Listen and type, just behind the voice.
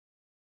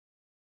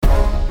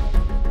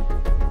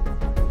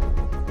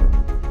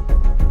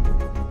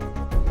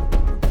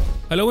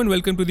Hello and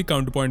welcome to the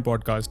Counterpoint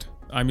podcast.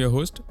 I'm your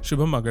host,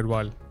 Shubham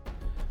Agarwal.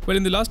 Well,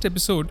 in the last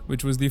episode,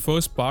 which was the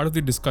first part of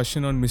the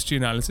discussion on mystery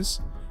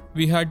analysis,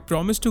 we had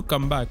promised to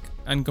come back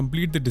and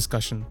complete the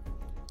discussion.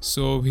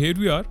 So here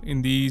we are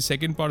in the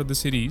second part of the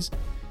series,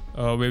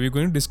 where we're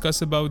going to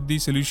discuss about the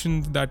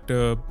solutions that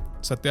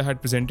Satya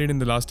had presented in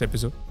the last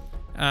episode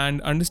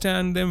and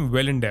understand them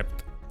well in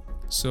depth.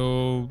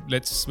 So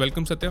let's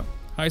welcome Satya.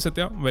 Hi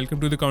Satya, welcome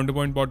to the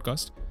Counterpoint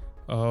podcast.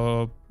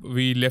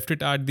 We left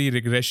it at the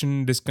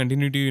regression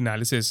discontinuity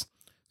analysis.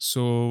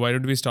 So why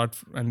don't we start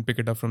and pick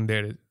it up from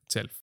there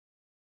itself?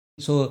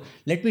 So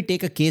let me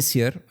take a case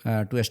here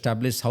to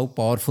establish how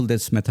powerful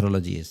this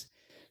methodology is.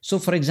 So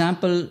for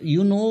example,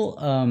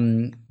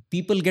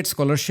 people get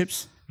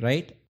scholarships,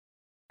 right?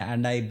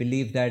 And I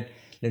believe that,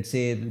 let's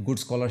say, good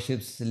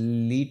scholarships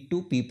lead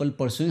to people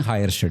pursuing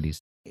higher studies.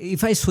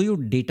 If I show you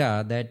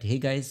data that, hey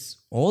guys,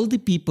 all the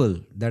people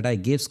that I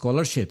gave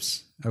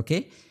scholarships,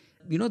 okay,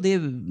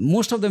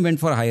 most of them went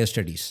for higher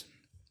studies.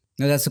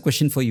 Now that's a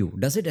question for you.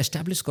 Does it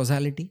establish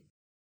causality?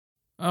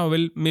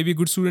 Well, maybe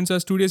good students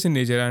are studious in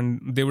nature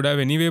and they would have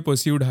anyway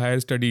pursued higher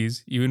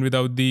studies even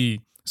without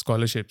the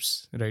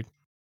scholarships, right?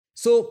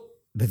 So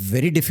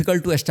very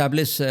difficult to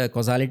establish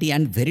causality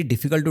and very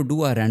difficult to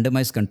do a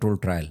randomized control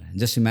trial.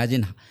 Just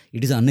imagine,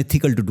 it is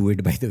unethical to do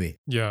it, by the way.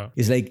 Yeah.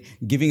 It's like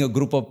giving a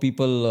group of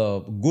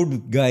people,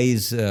 good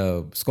guys,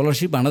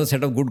 scholarship, another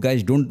set of good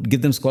guys, don't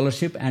give them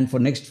scholarship, and for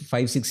next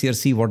 5-6 years,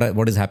 see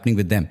what is happening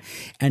with them.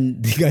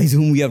 And the guys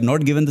whom we have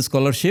not given the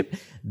scholarship,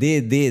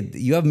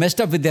 you have messed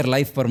up with their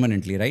life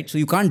permanently, right? So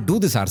you can't do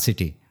this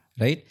RCT,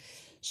 right?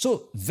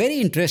 So very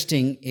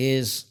interesting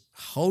is,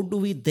 how do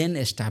we then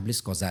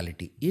establish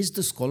causality? Is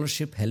the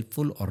scholarship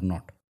helpful or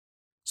not?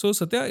 So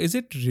Satya, is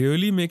it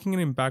really making an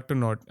impact or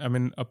not? I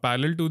mean, a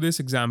parallel to this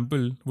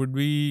example would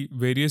be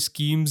various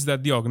schemes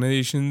that the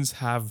organizations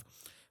have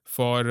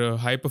for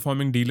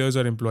high-performing dealers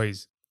or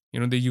employees.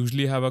 They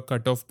usually have a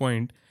cutoff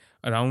point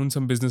around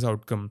some business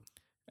outcome.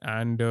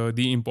 And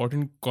the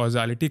important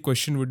causality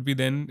question would be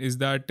then, is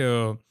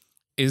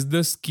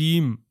the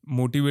scheme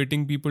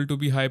motivating people to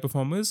be high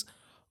performers,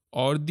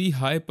 or the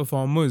high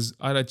performers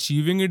are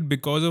achieving it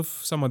because of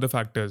some other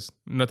factors,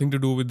 nothing to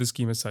do with the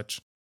scheme as such?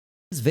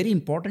 It's very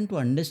important to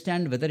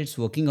understand whether it's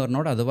working or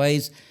not.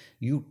 Otherwise,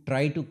 you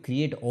try to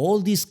create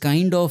all these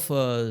kind of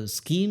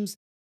schemes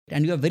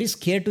and you are very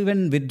scared to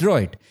even withdraw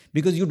it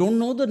because you don't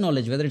know the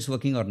knowledge whether it's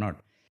working or not.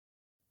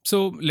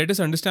 So let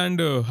us understand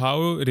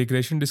how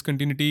regression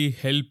discontinuity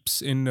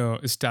helps in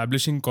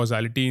establishing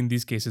causality in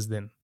these cases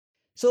then.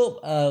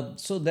 So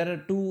there are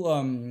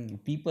two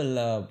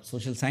people,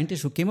 social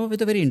scientists, who came up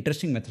with a very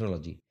interesting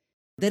methodology.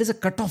 There is a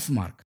cutoff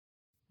mark.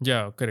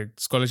 Yeah,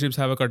 correct. Scholarships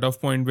have a cutoff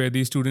point where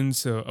the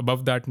students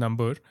above that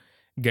number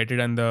get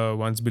it and the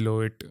ones below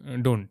it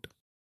don't.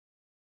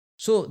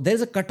 So there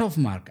is a cutoff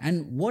mark.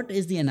 And what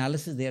is the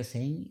analysis they are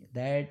saying?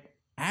 That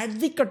at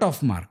the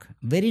cutoff mark,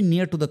 very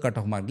near to the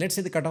cutoff mark, let's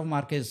say the cutoff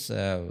mark is,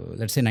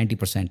 let's say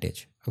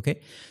 90%. Okay.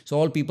 So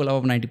all people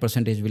above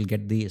 90% will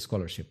get the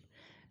scholarship.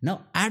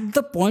 Now, at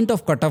the point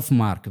of cutoff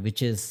mark,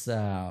 which is,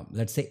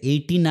 let's say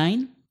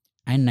 89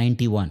 and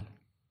 91.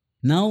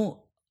 Now,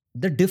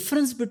 the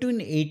difference between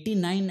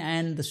 89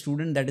 and the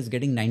student that is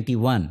getting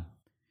 91,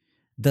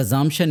 the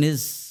assumption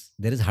is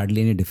there is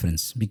hardly any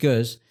difference,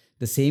 because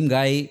the same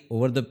guy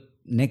over the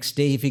next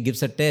day, if he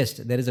gives a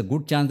test, there is a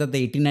good chance that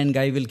the 89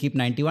 guy will keep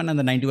 91 and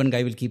the 91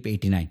 guy will keep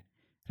 89.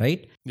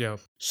 Right? Yeah.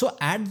 So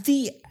at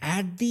the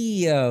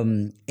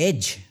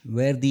edge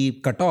where the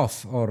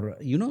cutoff, or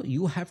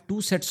you have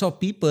two sets of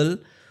people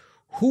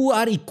who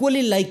are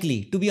equally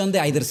likely to be on the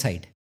either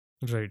side.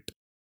 Right.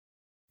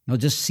 Now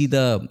just see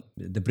the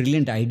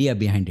brilliant idea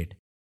behind it.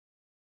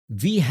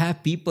 We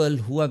have people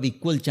who have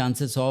equal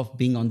chances of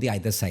being on the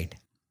either side.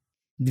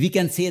 We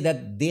can say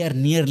that they are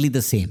nearly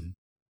the same.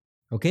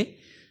 Okay.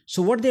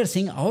 So what they are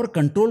saying, our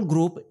control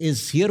group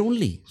is here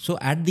only. So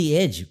at the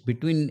edge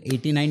between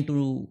 89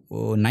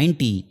 to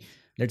 90,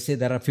 let's say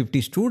there are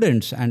 50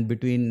 students, and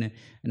between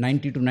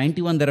 90 to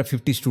 91, there are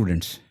 50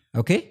 students.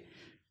 Okay.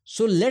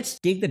 So let's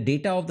take the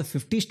data of the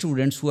 50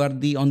 students who are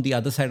on the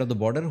other side of the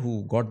border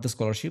who got the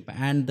scholarship,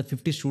 and the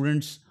 50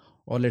 students,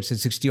 or let's say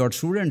 60 odd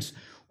students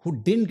who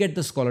didn't get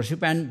the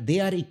scholarship, and they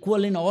are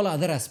equal in all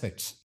other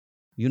aspects.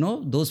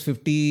 Those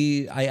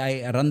 50,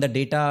 I run the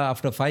data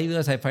after 5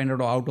 years, I find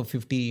out of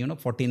 50,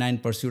 49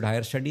 pursued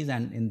higher studies.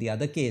 And in the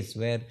other case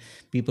where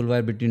people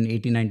were between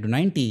 89 to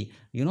 90,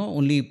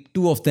 only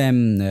 2 of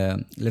them,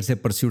 let's say,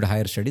 pursued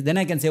higher studies. Then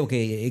I can say,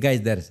 okay, hey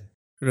guys, there's.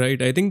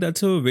 Right. I think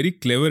that's a very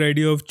clever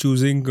idea of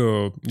choosing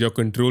your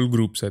control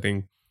groups, I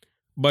think.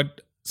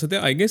 But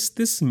Satya, I guess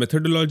this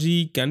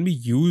methodology can be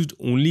used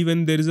only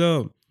when there is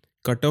a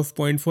cutoff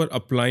point for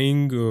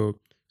applying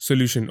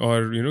solution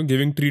or,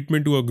 giving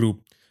treatment to a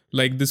group,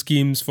 like the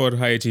schemes for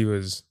high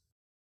achievers.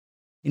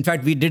 In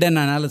fact, we did an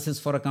analysis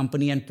for a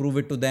company and prove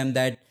it to them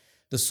that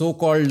the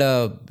so-called,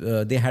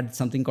 they had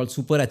something called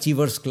Super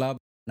Achievers Club.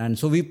 And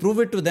so we prove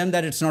it to them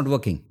that it's not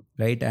working,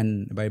 right?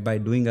 And by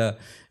doing a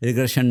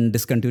regression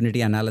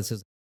discontinuity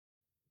analysis.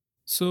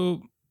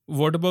 So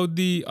what about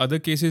the other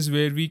cases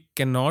where we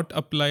cannot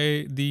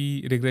apply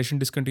the regression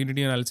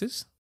discontinuity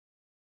analysis?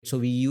 So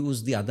we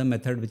use the other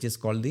method, which is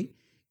called the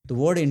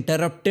word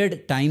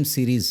interrupted time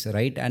series,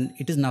 right? And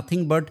it is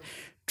nothing but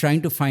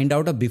trying to find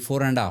out a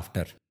before and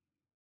after.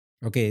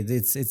 Okay,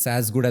 it's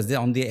as good as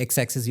on the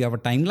x-axis you have a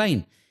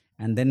timeline,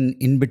 and then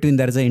in between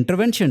there is an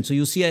intervention. So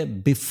you see a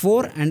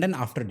before and an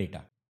after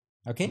data.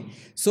 Okay,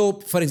 so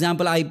for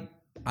example,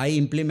 I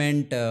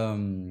implement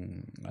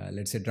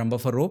let's say drum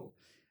buffer rope,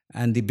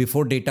 and the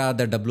before data,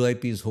 the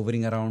WIP is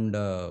hovering around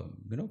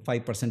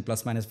 5%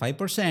 plus minus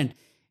 5%,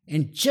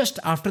 and just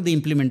after the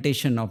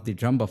implementation of the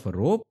drum buffer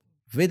rope,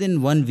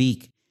 within 1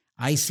 week,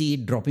 I see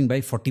it dropping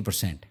by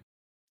 40%.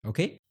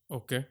 Okay.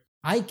 Okay.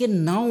 I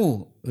can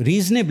now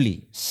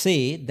reasonably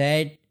say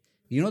that,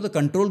 the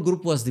control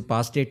group was the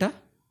past data,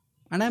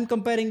 and I'm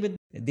comparing with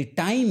the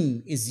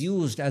time is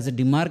used as a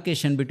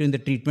demarcation between the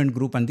treatment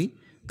group and the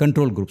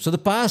control group. So the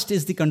past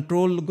is the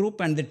control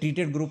group and the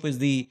treated group is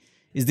the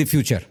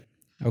future.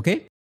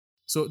 Okay.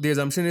 So the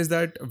assumption is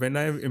that when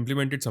I've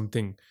implemented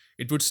something,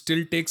 it would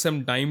still take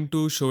some time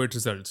to show its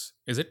results.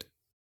 Is it?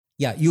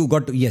 Yeah, you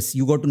got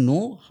to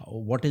know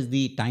what is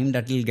the time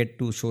that will get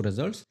to show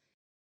results.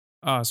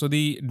 So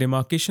the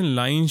demarcation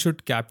line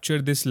should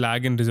capture this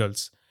lag in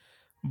results.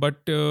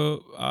 But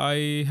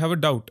I have a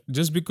doubt.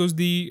 Just because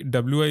the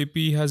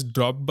WIP has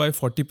dropped by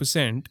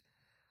 40%,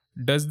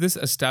 does this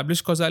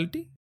establish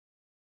causality?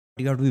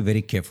 You have to be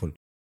very careful.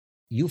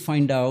 You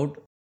find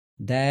out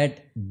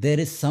that there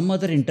is some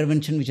other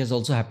intervention which has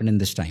also happened in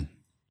this time.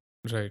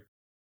 Right.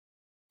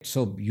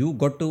 So you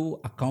got to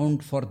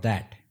account for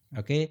that.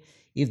 Okay.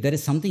 If there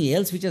is something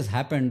else which has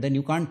happened, then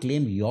you can't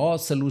claim your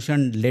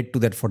solution led to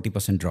that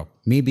 40% drop.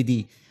 Maybe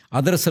the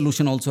other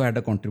solution also had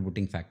a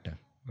contributing factor,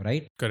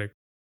 right? Correct.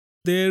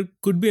 There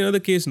could be another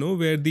case, no,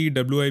 where the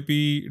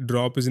WIP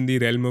drop is in the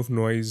realm of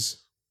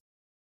noise.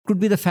 Could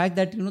be the fact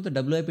that,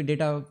 the WIP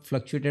data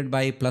fluctuated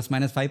by plus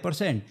minus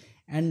 5%.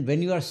 And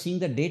when you are seeing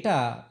the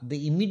data,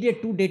 the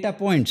immediate 2 data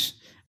points,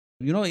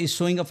 is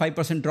showing a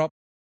 5% drop.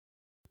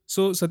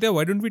 So Satya,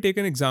 why don't we take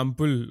an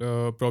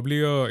example,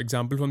 probably an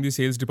example from the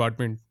sales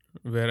department,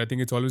 where I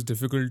think it's always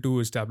difficult to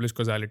establish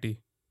causality.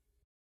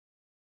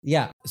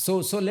 Yeah.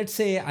 So let's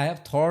say I have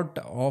thought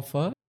of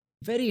a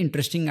very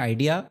interesting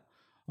idea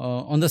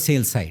on the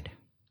sales side.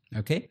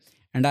 Okay.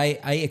 And I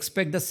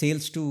expect the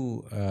sales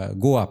to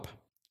go up.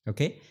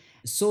 Okay.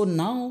 So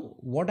now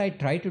what I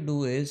try to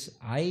do is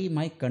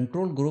my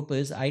control group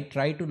is I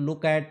try to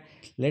look at,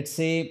 let's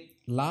say,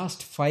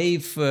 last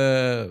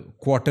 5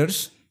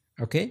 quarters.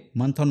 Okay.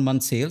 Month on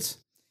month sales,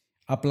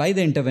 apply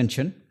the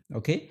intervention.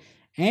 Okay.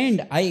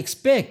 And I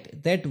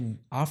expect that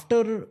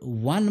after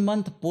 1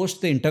 month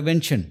post the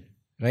intervention,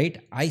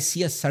 right, I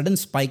see a sudden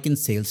spike in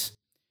sales.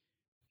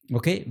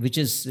 Okay. Which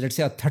is, let's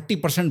say, a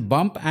 30%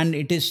 bump, and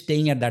it is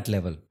staying at that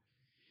level.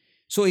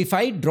 So if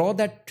I draw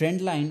that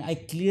trend line, I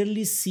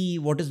clearly see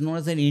what is known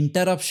as an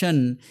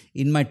interruption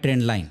in my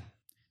trend line.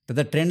 That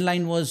the trend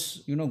line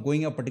was,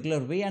 going a particular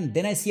way, and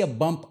then I see a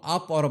bump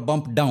up or a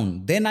bump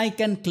down. Then I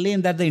can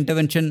claim that the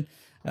intervention,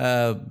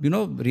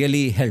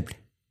 really helped.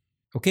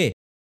 Okay.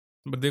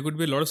 But there could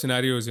be a lot of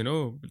scenarios,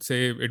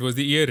 say it was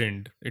the year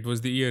end. It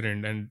was the year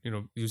end, and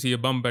you see a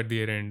bump at the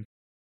year end.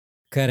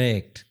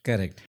 Correct.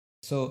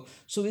 So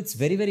it's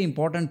very, very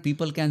important.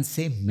 People can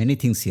say many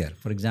things here.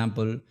 For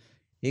example,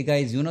 hey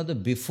guys, the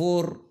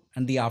before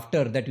and the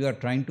after that you are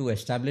trying to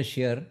establish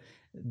here,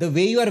 the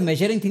way you are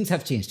measuring things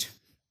have changed.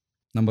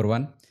 Number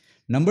one.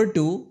 Number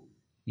two,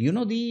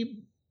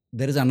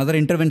 there is another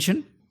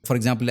intervention. For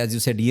example, as you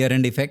said,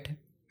 year-end effect.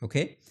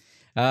 Okay.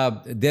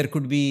 There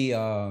could be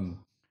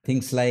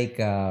things like,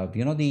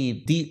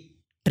 the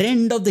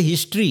trend of the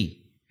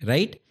history,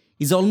 right,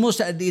 is almost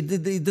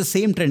the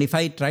same trend. If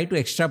I try to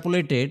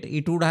extrapolate it,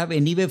 it would have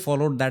anyway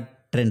followed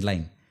that trend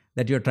line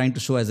that you're trying to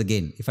show as a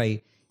gain. If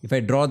I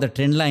draw the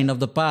trend line of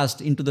the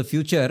past into the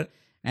future,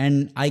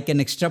 and I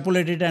can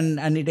extrapolate it,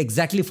 and it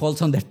exactly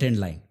falls on that trend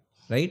line,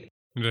 right?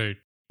 Right.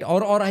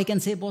 Or I can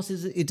say, boss,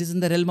 it is in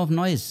the realm of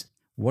noise.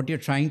 What you're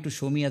trying to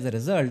show me as a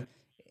result,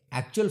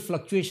 actual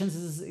fluctuations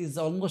is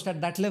almost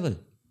at that level.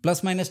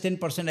 Plus minus 10%,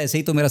 ऐसे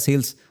ही तो मेरा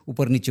sales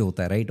ऊपर नीचे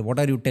होता है, right? What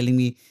are you telling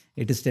me?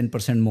 It is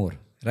 10% more,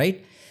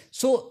 right?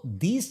 So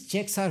these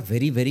checks are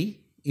very, very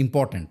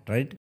important,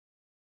 right?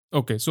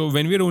 Okay, so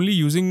when we're only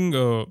using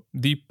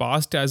the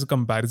past as a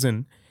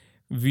comparison,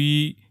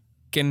 we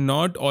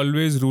cannot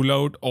always rule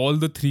out all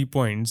the 3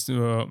 points,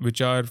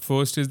 which are,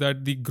 first is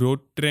that the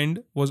growth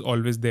trend was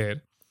always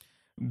there.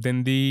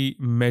 Then the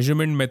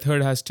measurement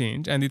method has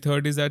changed. And the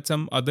third is that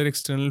some other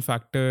external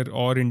factor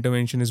or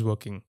intervention is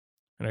working,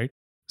 right?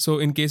 So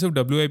in case of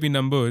WIP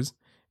numbers,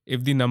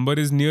 if the number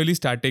is nearly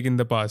static in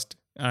the past,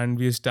 and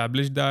we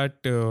established that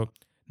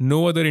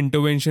no other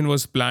intervention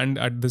was planned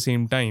at the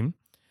same time,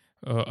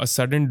 a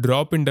sudden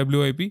drop in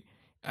WIP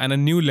and a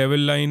new level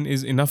line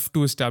is enough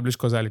to establish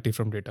causality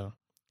from data.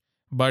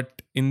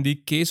 But in the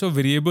case of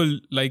variable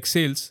like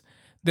sales,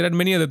 there are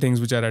many other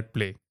things which are at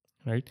play,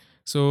 right?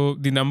 So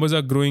the numbers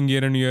are growing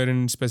year on year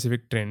in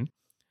specific trend.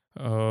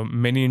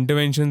 Many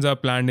interventions are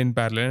planned in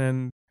parallel,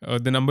 and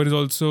The number is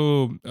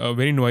also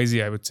very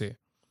noisy, I would say.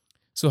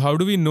 So how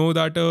do we know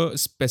that a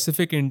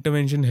specific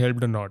intervention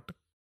helped or not?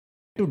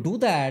 To do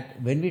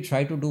that, when we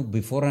try to do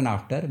before and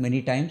after,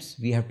 many times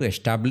we have to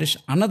establish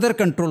another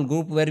control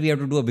group where we have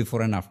to do a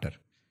before and after.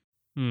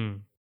 Hmm.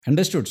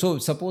 Understood? So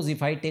suppose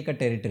if I take a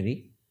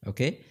territory,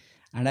 okay,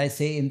 and I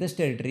say in this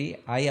territory,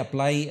 I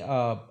apply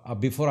a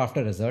before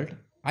after result.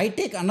 I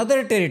take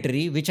another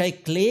territory which I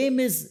claim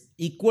is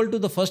equal to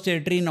the first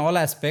territory in all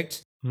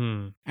aspects,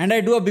 Hmm. and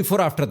I do a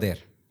before after there,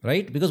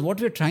 right? Because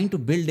what we're trying to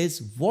build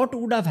is what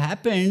would have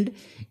happened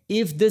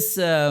if this,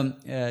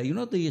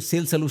 the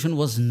sales solution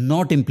was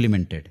not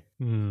implemented,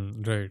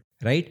 Hmm. Right.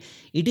 right?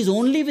 It is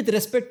only with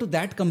respect to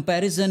that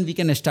comparison we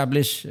can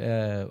establish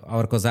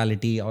our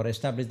causality or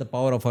establish the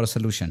power of our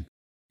solution.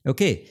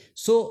 Okay,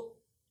 so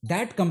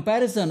that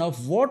comparison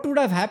of what would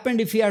have happened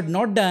if we had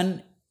not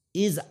done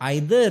is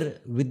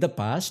either with the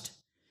past,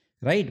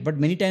 right? But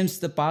many times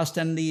the past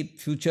and the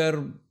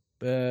future,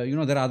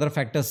 there are other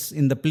factors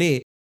in the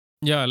play.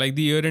 Yeah, like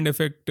the year-end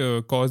effect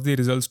caused the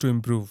results to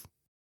improve.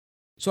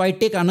 So I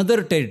take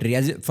another territory,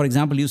 as for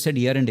example, you said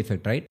year-end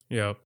effect, right?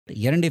 Yeah,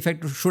 Year-end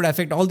effect should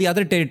affect all the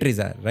other territories,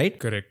 right?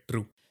 correct,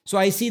 true. So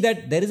I see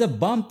that there is a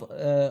bump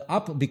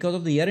up because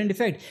of the year-end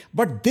effect,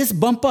 but this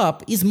bump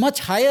up is much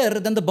higher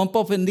than the bump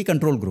up in the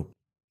control group.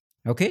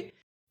 Okay.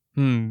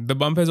 The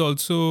bump has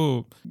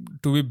also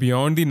to be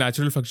beyond the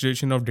natural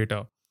fluctuation of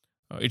data.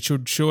 It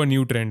should show a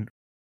new trend.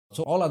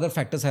 So all other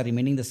factors are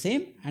remaining the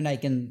same, and I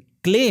can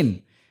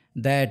claim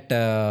that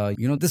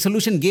the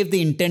solution gave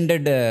the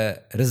intended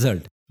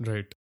result.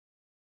 Right.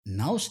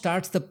 Now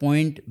starts the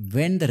point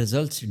when the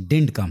results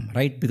didn't come,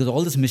 right? Because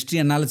all this mystery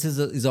analysis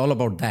is all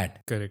about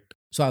that. Correct.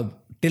 So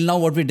till now,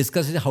 what we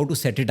discussed is how to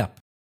set it up.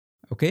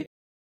 Okay.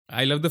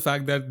 I love the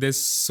fact that there's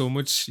so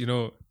much,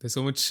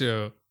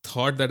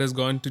 thought that has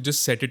gone to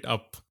just set it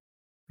up.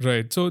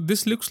 Right. So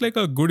this looks like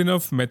a good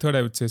enough method,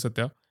 I would say,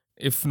 Satya,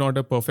 if not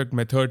a perfect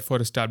method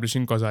for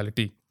establishing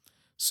causality.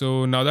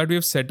 So now that we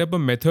have set up a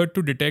method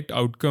to detect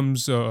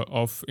outcomes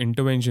of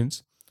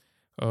interventions,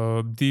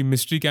 the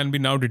mystery can be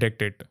now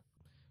detected.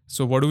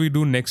 So what do we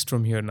do next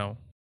from here now?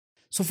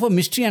 So for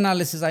mystery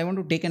analysis, I want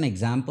to take an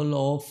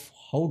example of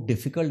how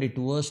difficult it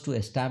was to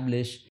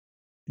establish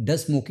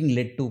does smoking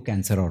lead to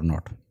cancer or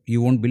not.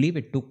 You won't believe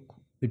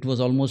it was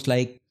almost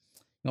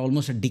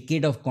a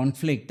decade of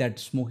conflict that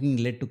smoking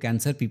led to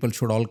cancer. People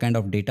showed all kind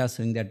of data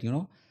saying that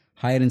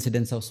higher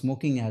incidence of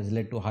smoking has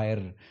led to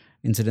higher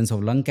incidence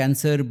of lung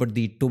cancer. But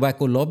the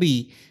tobacco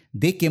lobby,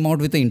 they came out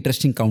with an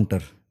interesting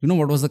counter. You know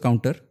what was the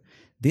counter?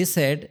 They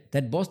said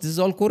that, boss, this is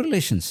all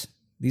correlations.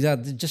 These are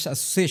just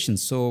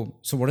associations. So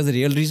what is the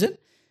real reason?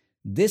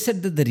 They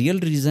said that the real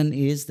reason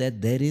is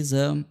that there is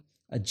a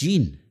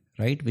gene,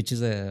 right? Which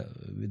is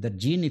that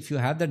gene. If you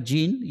have that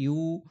gene,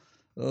 you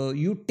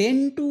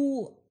tend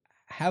to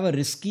have a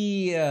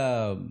risky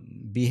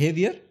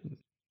behavior.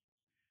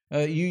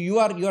 You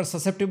are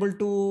susceptible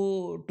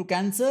to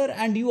cancer,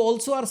 and you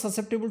also are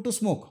susceptible to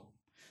smoke.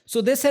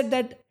 So they said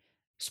that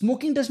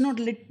smoking does not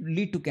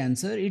lead to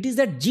cancer. It is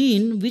that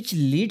gene which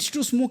leads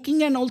to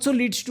smoking and also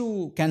leads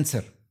to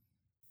cancer.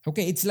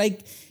 Okay, it's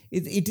like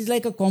it is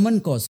like a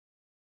common cause.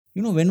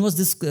 When was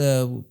this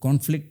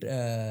conflict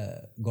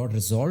got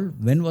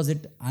resolved? When was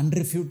it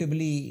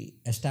unrefutably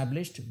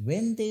established?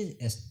 When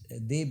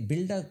they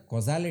build a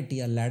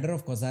causality, a ladder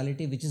of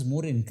causality, which is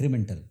more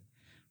incremental.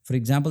 For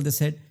example, they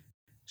said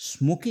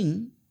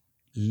smoking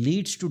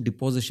leads to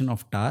deposition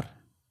of tar,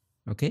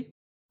 okay,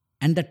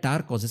 and the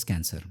tar causes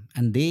cancer.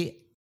 And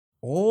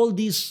all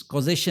these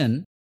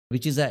causation,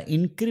 which is an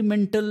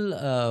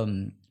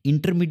incremental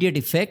intermediate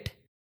effect,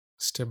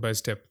 Step by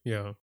step,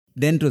 yeah.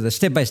 Then to the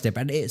step by step.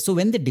 And so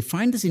when they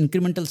defined these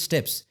incremental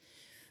steps,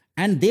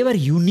 and they were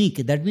unique,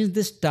 that means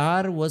this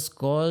tar was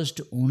caused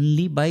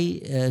only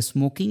by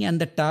smoking, and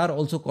the tar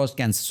also caused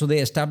cancer. So they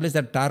established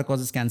that tar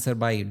causes cancer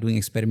by doing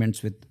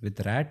experiments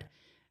with rat,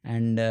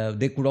 and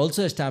they could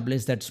also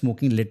establish that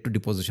smoking led to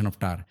deposition of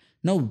tar.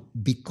 Now,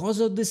 because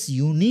of this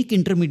unique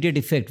intermediate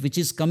effect, which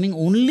is coming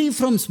only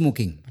from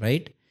smoking,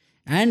 right?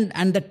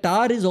 And the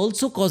tar is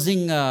also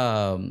causing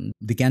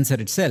the cancer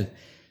itself.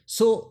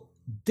 So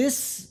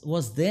this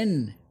was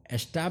then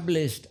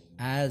established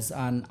as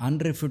an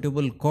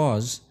unrefutable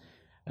cause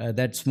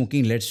that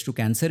smoking leads to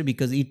cancer,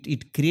 because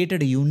it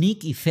created a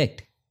unique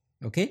effect.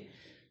 Okay,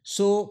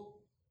 so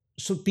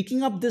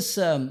picking up this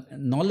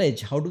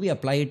knowledge, how do we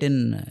apply it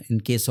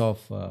in case of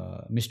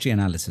mystery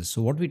analysis?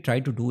 So what we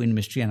try to do in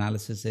mystery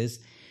analysis is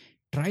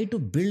try to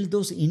build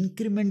those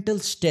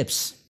incremental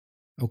steps,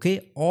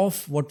 okay,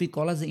 of what we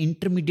call as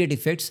intermediate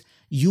effects,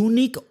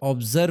 unique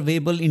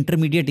observable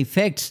intermediate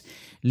effects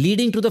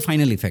leading to the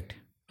final effect.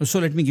 So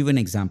let me give an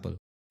example.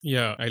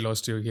 Yeah, I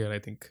lost you here, I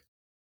think.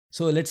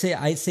 So let's say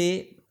I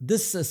say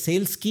this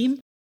sales scheme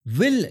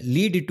will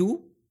lead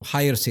to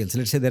higher sales.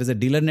 Let's say there is a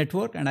dealer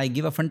network and I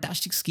give a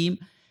fantastic scheme,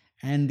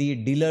 and the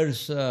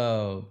dealers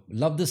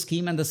love the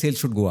scheme and the sales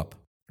should go up.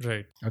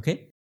 Right.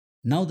 Okay.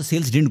 Now the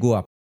sales didn't go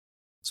up.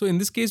 So in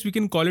this case, we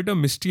can call it a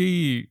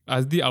mystery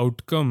as the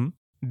outcome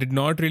did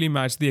not really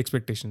match the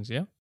expectations,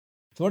 yeah?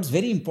 So what's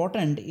very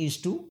important is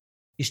to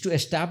is to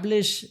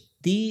establish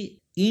the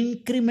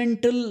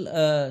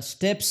incremental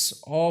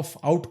steps of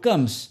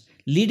outcomes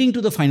leading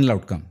to the final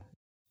outcome.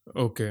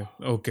 Okay.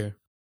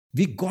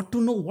 We got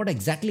to know what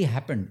exactly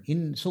happened.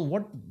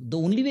 What the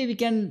only way we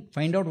can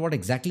find out what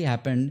exactly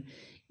happened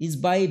is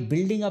by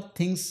building up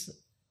things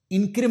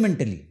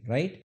incrementally,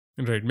 right?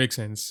 Right. Makes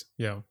sense.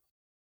 Yeah.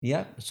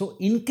 Yeah. So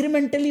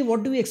incrementally,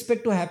 what do we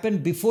expect to happen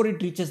before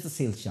it reaches the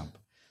sales jump?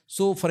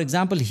 So, for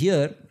example,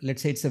 here,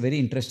 let's say it's a very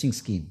interesting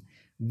scheme.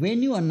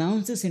 When you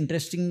announce this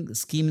interesting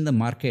scheme in the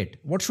market,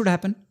 what should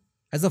happen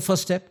as the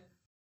first step?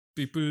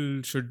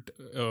 People should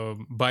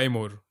buy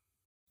more.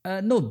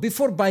 No,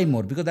 before buy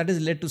more, because that is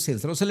led to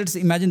sales. So let's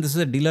imagine this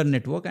is a dealer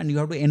network and you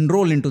have to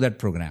enroll into that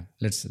program.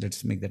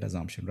 Let's make that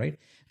assumption, right?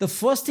 The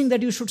first thing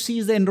that you should see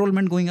is the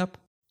enrollment going up.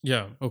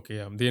 Yeah. Okay.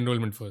 Yeah. The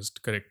enrollment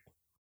first. Correct.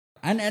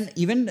 And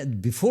even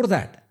before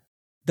that,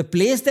 the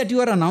place that you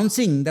are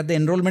announcing that the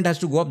enrollment has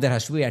to go up, there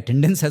has to be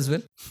attendance as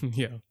well.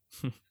 Yeah.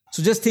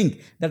 So just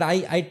think that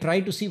I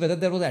tried to see whether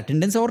there was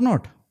attendance or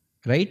not,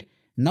 right?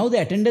 Now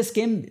the attendance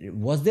came,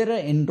 was there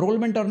an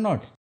enrollment or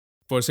not?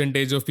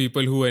 Percentage of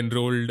people who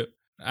enrolled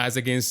as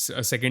against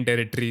a second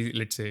territory,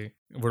 let's say,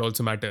 would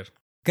also matter.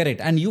 Correct.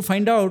 And you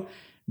find out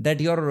that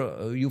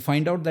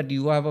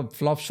you have a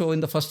flop show in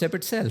the first step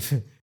itself.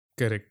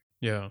 Correct.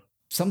 Yeah.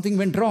 Something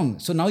went wrong.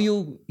 So now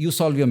you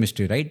solve your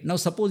mystery, right? Now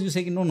suppose you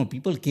say, no,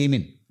 people came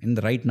in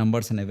the right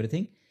numbers and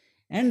everything,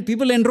 and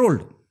people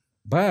enrolled.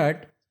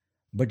 But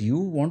you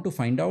want to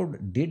find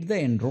out, did the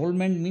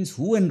enrollment means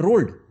who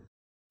enrolled?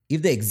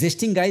 If the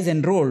existing guys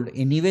enrolled,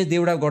 anyway, they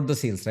would have got the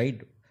sales,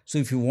 right? So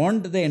if you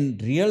want the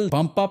real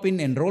bump up in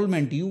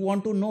enrollment, you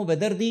want to know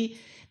whether the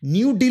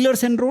new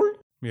dealers enrolled,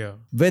 Yeah.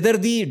 whether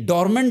the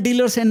dormant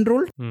dealers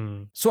enrolled.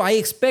 Hmm. So I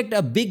expect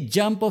a big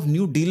jump of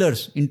new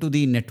dealers into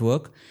the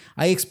network.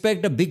 I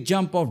expect a big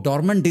jump of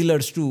dormant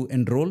dealers to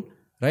enroll,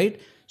 right?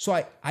 So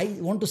I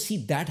want to see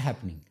that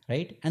happening,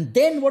 right? And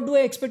then what do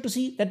I expect to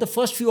see? That the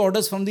first few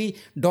orders from the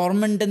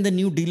dormant and the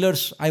new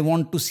dealers, I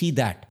want to see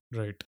that.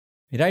 Right.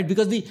 Right?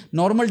 Because the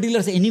normal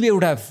dealers anyway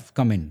would have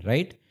come in,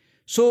 right?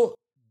 So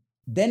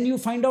then you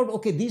find out,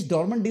 okay, these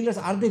dormant dealers,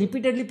 are they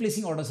repeatedly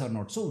placing orders or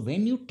not? So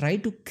when you try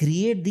to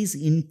create these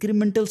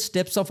incremental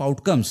steps of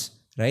outcomes,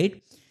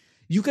 right,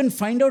 you can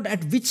find out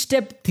at which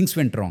step things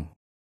went wrong.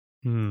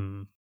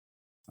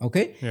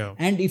 Okay? Yeah.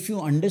 And if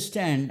you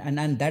understand,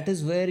 and that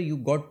is where you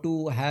got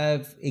to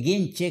have,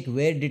 again, check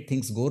where did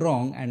things go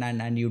wrong,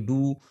 and you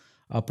do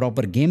a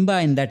proper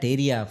Gemba in that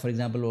area. For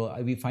example,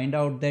 we find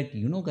out that,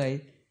 guys,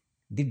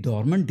 the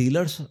dormant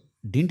dealers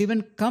didn't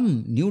even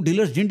come. New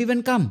dealers didn't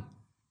even come.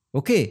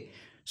 Okay.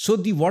 So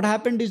what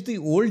happened is the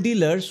old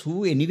dealers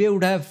who anyway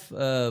would have,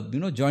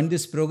 joined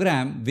this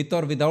program with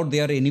or without, they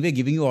are anyway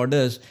giving you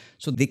orders.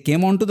 So they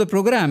came onto the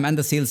program and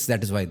the sales,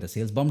 that is why the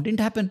sales bump didn't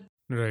happen.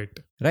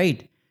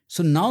 Right.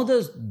 So now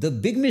the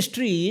big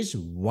mystery is,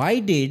 why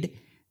did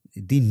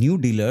the new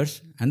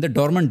dealers and the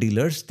dormant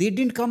dealers, they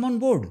didn't come on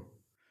board?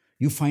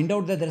 You find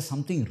out that there is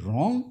something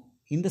wrong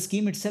in the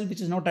scheme itself,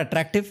 which is not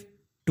attractive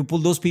to pull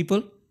those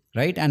people,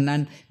 right?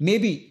 And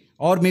maybe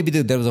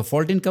there was a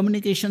fault in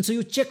communication. So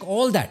you check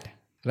all that,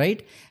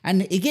 right?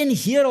 And again,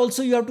 here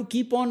also you have to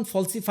keep on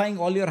falsifying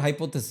all your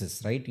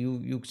hypotheses, right?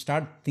 You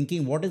start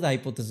thinking, what is the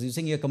hypothesis? You're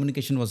saying your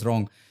communication was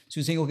wrong. So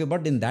you're saying, okay,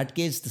 but in that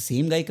case, the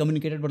same guy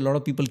communicated, but a lot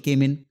of people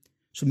came in.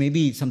 So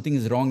maybe something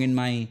is wrong in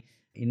my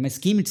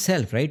scheme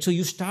itself, right? So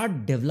you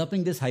start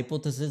developing this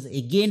hypothesis,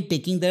 again,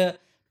 taking the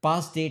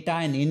past data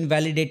and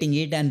invalidating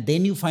it, and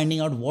then you finding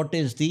out what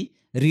is the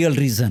real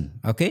reason,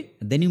 okay?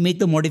 Then you make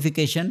the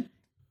modification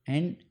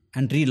and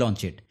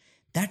relaunch it.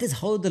 That is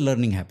how the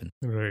learning happens.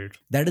 Right.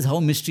 That is how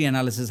mystery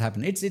analysis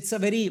happens. It's a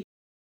very,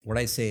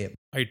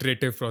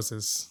 iterative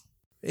process.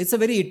 It's a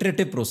very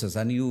iterative process,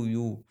 and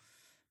you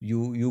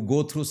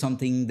go through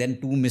something, then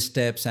 2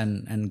 missteps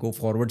and go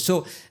forward.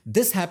 So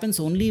this happens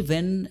only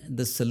when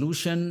the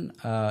solution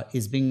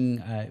is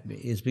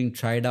being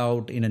tried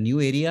out in a new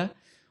area,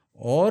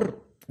 or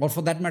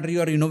for that matter,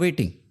 you are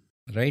innovating,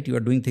 right? You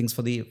are doing things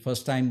for the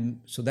first time.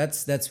 So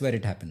that's where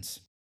it happens.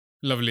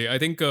 Lovely. I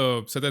think,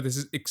 Satya, this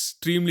is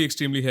extremely,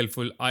 extremely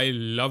helpful. I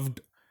loved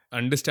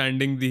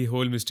understanding the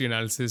whole mystery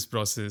analysis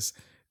process.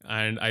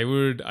 And I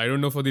don't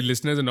know for the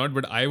listeners or not,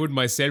 but I would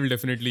myself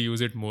definitely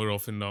use it more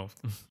often now.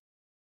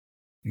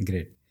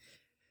 Great.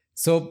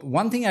 So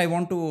one thing I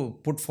want to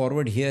put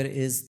forward here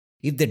is,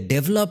 if they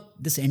develop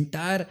this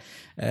entire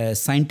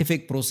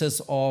scientific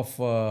process of,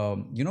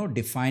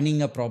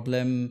 defining a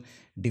problem,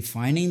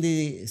 defining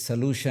the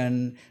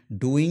solution,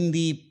 doing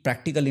the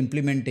practical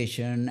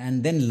implementation,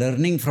 and then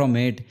learning from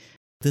it,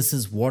 this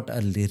is what a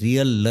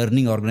real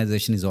learning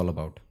organization is all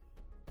about.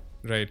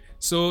 Right.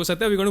 So,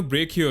 Satya, we're going to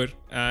break here.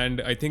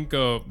 And I think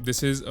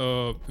this is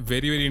a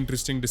very, very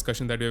interesting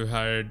discussion that we've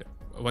had.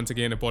 Once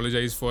again,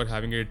 apologize for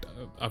having it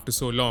after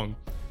so long.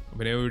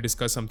 Whenever we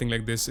discuss something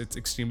like this, it's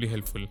extremely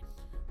helpful.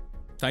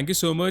 Thank you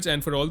so much.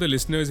 And for all the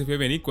listeners, if you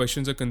have any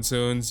questions or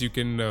concerns, you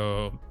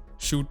can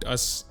shoot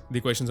us the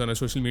questions on our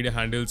social media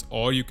handles,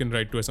 or you can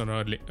write to us on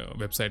our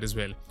website as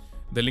well.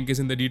 The link is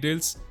in the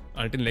details.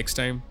 Until next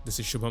time, this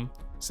is Shubham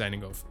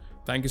signing off.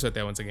 Thank you,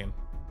 Satya, once again.